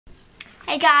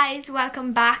Hey guys,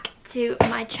 welcome back to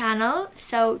my channel.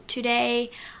 So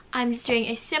today I'm just doing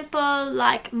a simple,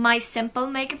 like my simple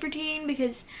makeup routine,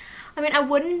 because I mean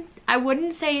I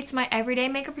wouldn't say it's my everyday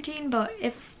makeup routine, but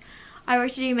if I were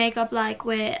to do makeup like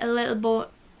with a little bit,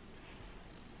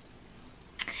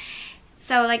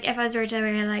 so like if I was to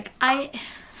wear like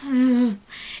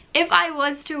if I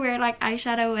was to wear like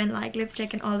eyeshadow and like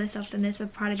lipstick and all this stuff, then this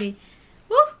would probably be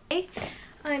woo.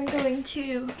 I'm going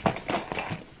to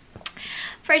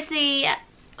firstly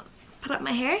put up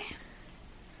my hair.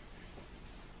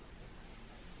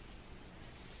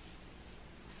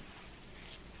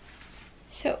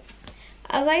 So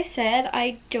as I said,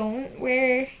 I don't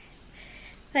wear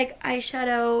like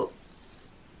eyeshadow,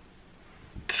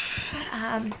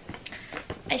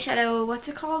 what's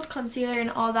it called, concealer and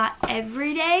all that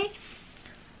every day,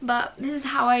 but this is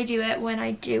how I do it when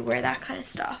I do wear that kind of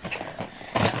stuff.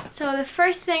 So the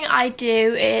first thing I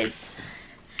do is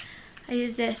I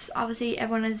use this. Obviously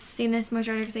everyone has seen this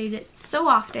moisturizer because I use it so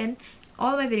often,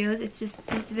 all of my videos. It's just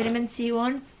this vitamin C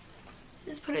one.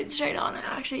 Just put it straight on. I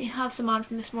actually have some on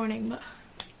from this morning, but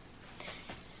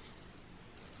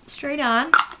straight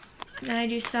on. And then I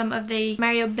do some of the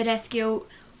Vsco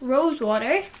rose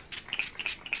water.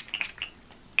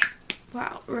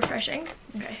 Wow, refreshing.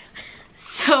 Okay,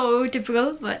 so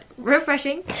typical, but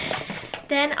refreshing.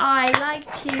 Then I like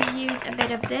to use a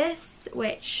bit of this,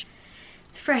 which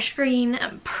Fresh Green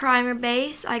primer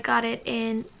base. I got it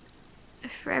in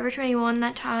Forever 21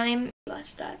 that time.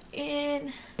 Flush that in.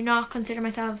 I do not consider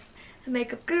myself a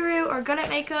makeup guru or good at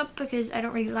makeup because I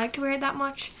don't really like to wear it that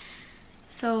much.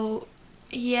 So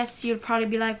yes, you'd probably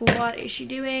be like, what is she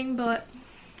doing? But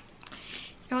you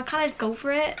know, I kind of just go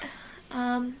for it.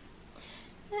 Then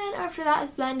after that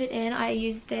is blended in, I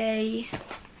use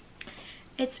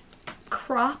it's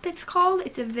Crop, it's called.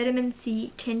 It's a vitamin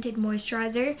C tinted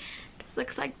moisturizer. This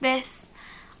looks like this.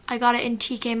 I got it in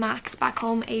TK Maxx back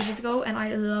home ages ago and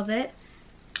I love it.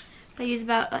 I use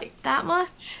about like that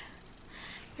much,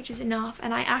 which is enough.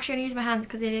 And I actually only use my hands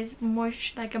because it is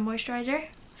like a moisturizer.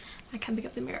 I can't pick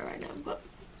up the mirror right now, but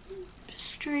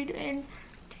straight in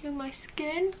to my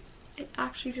skin. It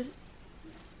actually just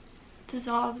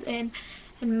dissolves in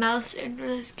and melts into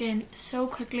the skin so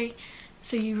quickly.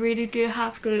 So you really do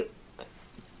have to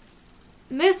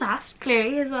move fast,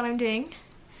 clearly, is what I'm doing.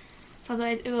 So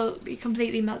otherwise it will be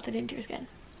completely melted into your skin.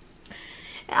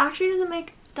 It actually doesn't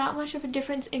make that much of a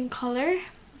difference in color,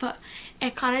 but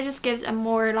it kind of just gives a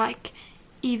more like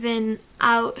even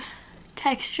out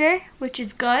texture, which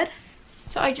is good.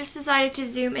 So I just decided to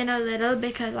zoom in a little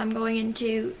because I'm going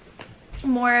into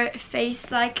more face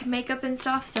like makeup and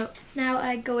stuff. So now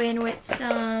I go in with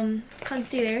some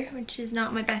concealer, which is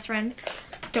not my best friend.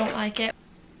 Don't like it.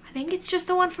 I think it's just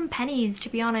the one from Penny's, to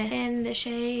be honest. In the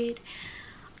shade,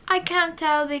 I can't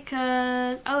tell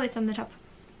because, oh, it's on the top.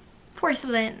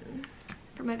 Porcelain,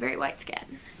 for my very white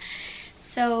skin.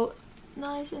 So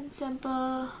nice and simple.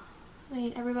 I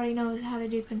mean, everybody knows how to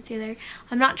do concealer.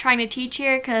 I'm not trying to teach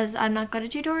here because I'm not good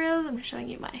at tutorials. I'm just showing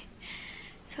you my.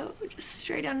 So just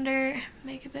straight under,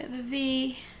 make a bit of a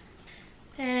V.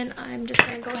 Then I'm just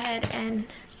gonna go ahead and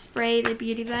spray the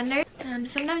beauty blender.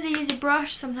 Sometimes I use a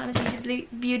brush, sometimes I use a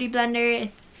beauty blender.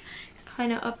 It's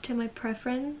kind of up to my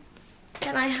preference.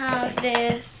 Then I have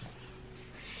this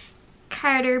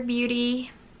Carter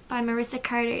Beauty by Marissa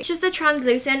Carter. It's just a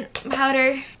translucent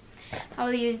powder. I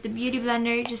will use the beauty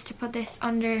blender just to put this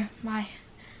under my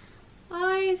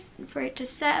eyes for it to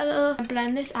set a little. I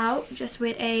blend this out just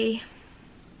with a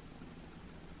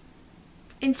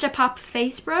Instapop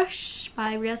face brush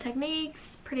by Real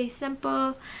Techniques. Pretty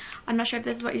simple. I'm not sure if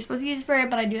this is what you're supposed to use for it,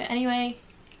 but I do it anyway.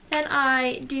 Then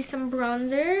I do some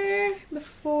bronzer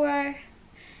before.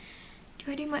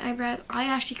 Do I do my eyebrows? I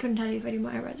actually couldn't tell you if I do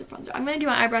my eyebrows or bronzer. I'm going to do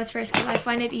my eyebrows first because I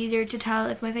find it easier to tell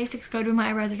if my face looks good when my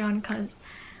eyebrows are done, because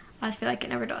I just feel like it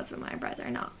never does when my eyebrows are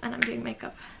not and I'm doing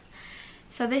makeup.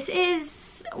 So this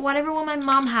is whatever one my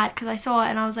mom had because I saw it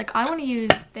and I was like, I want to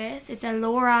use this. It's a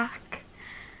Lorac.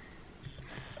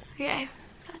 Okay,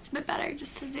 that's a bit better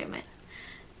just to zoom in.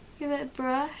 Give it a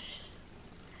brush.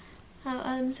 As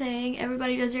I'm saying,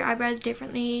 everybody does their eyebrows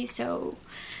differently, so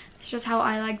it's just how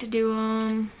I like to do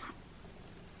them.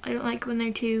 I don't like when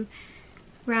they're too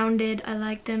rounded. I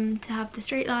like them to have the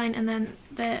straight line and then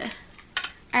the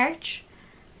arch.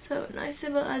 So nice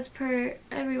simple as per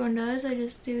everyone does. I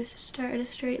just do start at a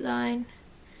straight line,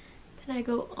 then I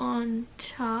go on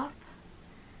top.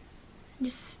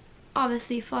 Just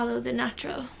obviously follow the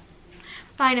natural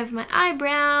line of my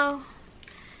eyebrow.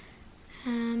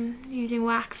 Using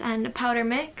wax and a powder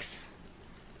mix.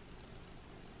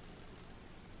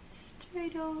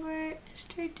 Straight over,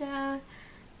 straight down,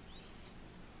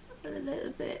 and a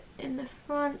little bit in the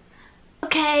front.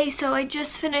 Okay, so I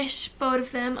just finished both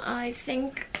of them. I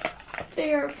think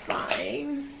they are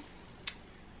fine.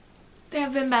 They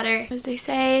have been better. As they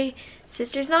say,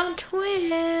 sisters not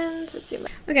twins. Let's see.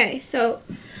 Okay, so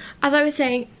as I was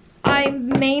saying, I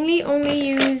mainly only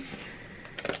use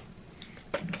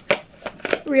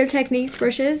Real Techniques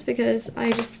brushes because I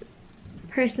just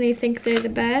personally think they're the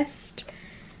best.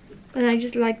 And I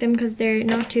just like them because they're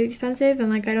not too expensive, and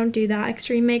like I don't do that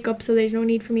extreme makeup, so there's no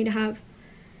need for me to have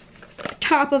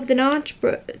top of the notch.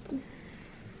 But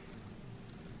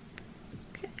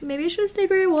okay, maybe I should have stayed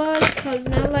where it was because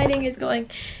now lighting is going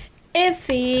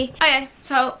iffy. Okay,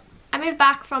 so I moved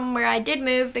back from where I did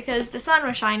move because the sun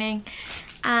was shining,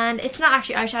 and it's not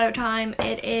actually eyeshadow time,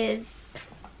 it is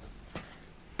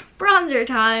bronzer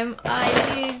time.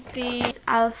 I use these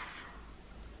e.l.f.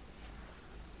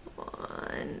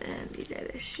 one, and these are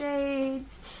the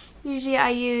shades. Usually I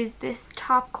use this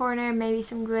top corner, maybe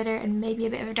some glitter, and maybe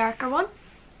a bit of a darker one.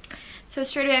 So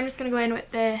straight away I'm just going to go in with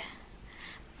the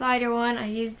lighter one. I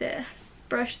use this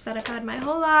brush that I've had my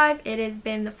whole life. It has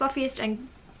been the fluffiest and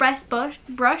best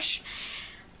brush.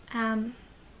 Doesn't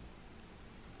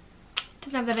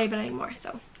have the label anymore,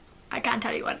 so I can't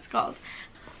tell you what it's called.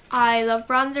 I love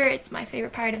bronzer. It's my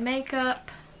favorite part of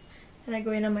makeup. And I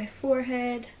go in on my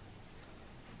forehead.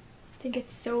 I think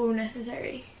it's so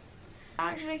necessary.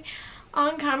 Actually,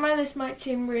 on camera this might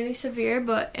seem really severe,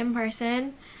 but in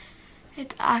person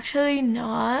it's actually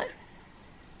not.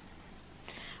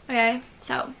 Okay,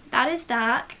 so that is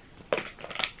that.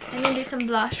 I'm gonna do some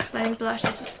blush because I think blush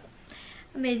is just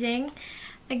amazing.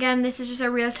 Again, this is just a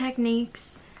Real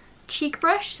Techniques cheek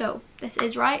brush, so this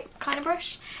is right kind of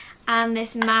brush, and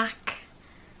this MAC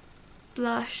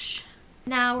blush.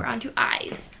 Now we're on to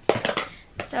eyes.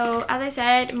 So as I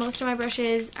said, most of my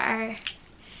brushes are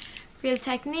Real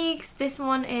Techniques. This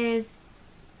one I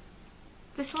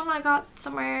got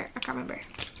somewhere, I can't remember.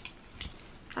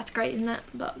 That's great, isn't it?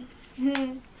 But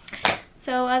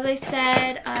so as I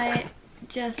said, I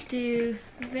just do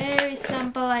very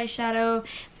simple eyeshadow.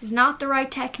 It's not the right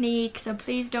technique, so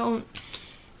please don't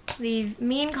leave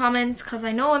mean comments because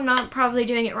I know I'm not probably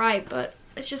doing it right, but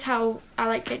it's just how I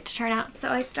like it to turn out. So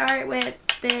I start with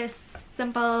this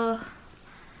simple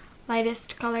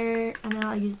lightest color, and then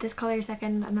I'll use this color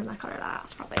second, and then that color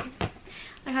last probably. I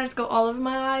kind of just go all over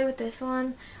my eye with this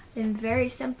one. I'm very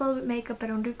simple with makeup. I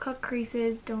don't do cut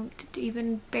creases, don't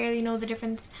even barely know the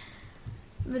difference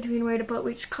between where to put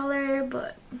which color,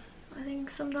 but I think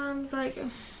sometimes, like,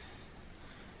 does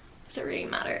it really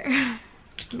matter? I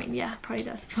mean, yeah, it probably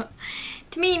does, but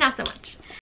to me, not so much.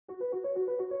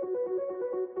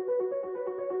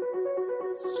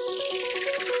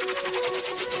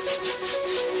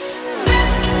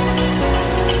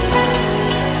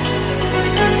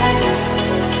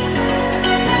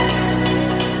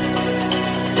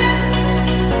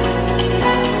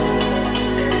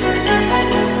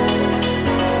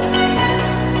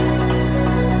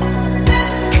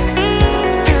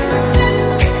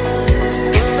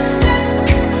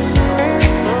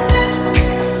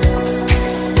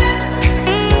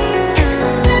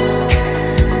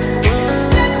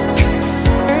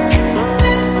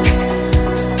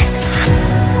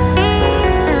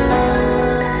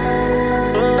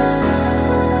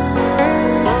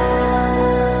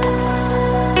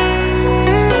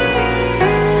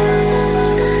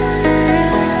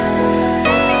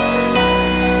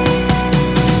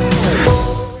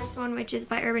 Which is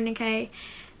by Urban Decay.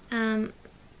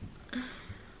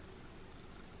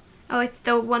 Oh, it's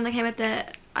the one that came with the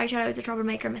eyeshadow. It's a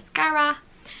Troublemaker mascara.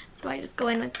 So I just go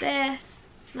in with this,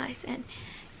 nice and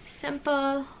simple.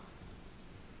 I'm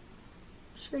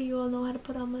sure you all know how to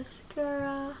put on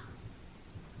mascara.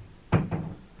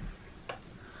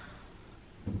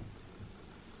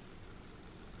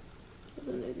 This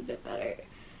one is a bit better,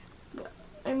 but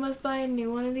I must buy a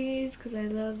new one of these because I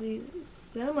love these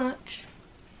so much.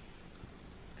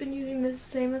 Been using this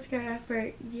same mascara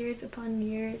for years upon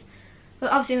years. Well,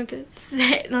 obviously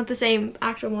not the same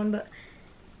actual one, but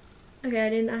okay, I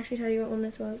didn't actually tell you what one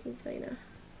this was. I'll tell you now.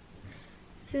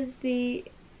 This is the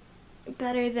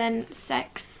Better Than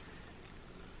Sex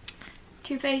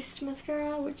Too Faced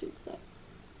mascara, which is,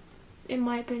 in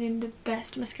my opinion, the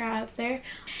best mascara out there.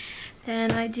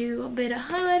 Then I do a bit of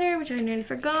highlighter, which I nearly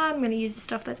forgot. I'm gonna use the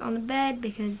stuff that's on the bed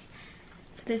because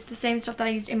this is the same stuff that I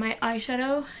used in my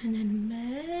eyeshadow, and then,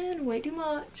 man, way too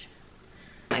much.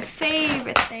 My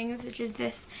favorite things, which is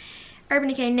this Urban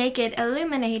Decay Naked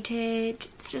Illuminated.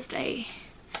 It's just a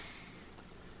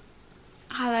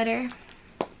highlighter.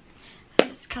 I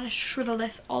just kind of shrivel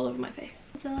this all over my face.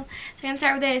 So I'm gonna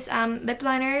start with this lip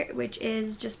liner, which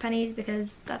is just pennies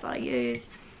because that's all I use.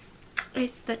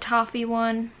 It's the toffee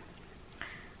one.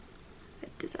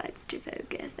 It decides to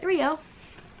focus. There we go.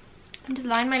 I'm just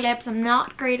line my lips. I'm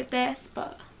not great at this,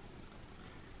 but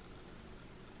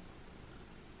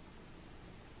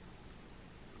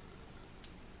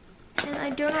and I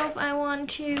don't know if I want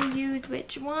to use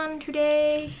which one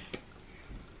today.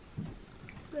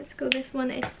 Let's go this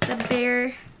one. It's the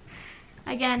Bare,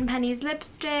 again, Penny's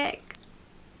lipstick,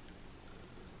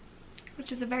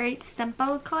 which is a very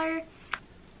simple color.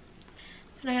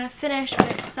 And I'm gonna finish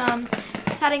with some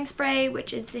setting spray,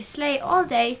 which is the Slay All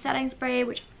Day setting spray,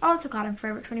 which I also got in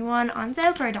Forever 21 on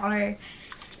sale for $1.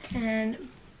 And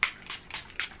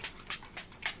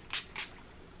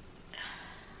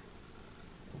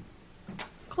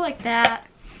go like that.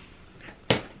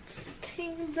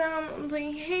 Take down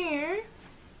the hair.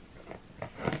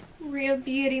 Real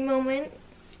beauty moment.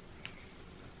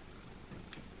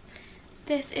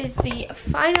 This is the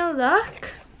final look.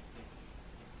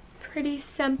 Pretty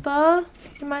simple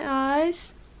in my eyes.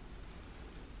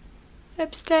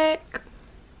 Lipstick.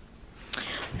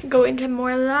 Go into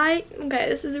more light. Okay,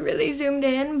 this is really zoomed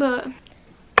in, but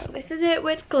this is it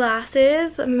with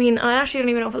glasses. I mean, I actually don't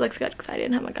even know if it looks good because I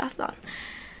didn't have my glasses on.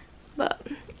 But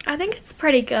I think it's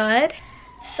pretty good.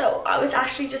 So I was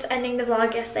actually just ending the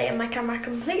vlog yesterday and my camera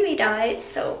completely died.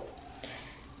 So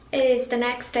it is the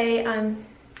next day. I'm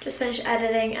just finished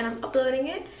editing and I'm uploading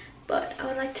it. But I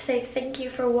would like to say thank you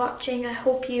for watching. I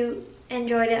hope you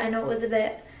enjoyed it. I know it was a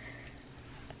bit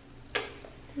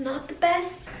not the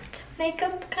best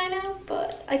makeup kind of,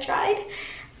 but I tried.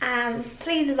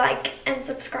 Please like and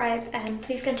subscribe and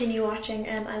please continue watching,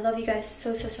 and I love you guys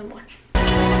so much.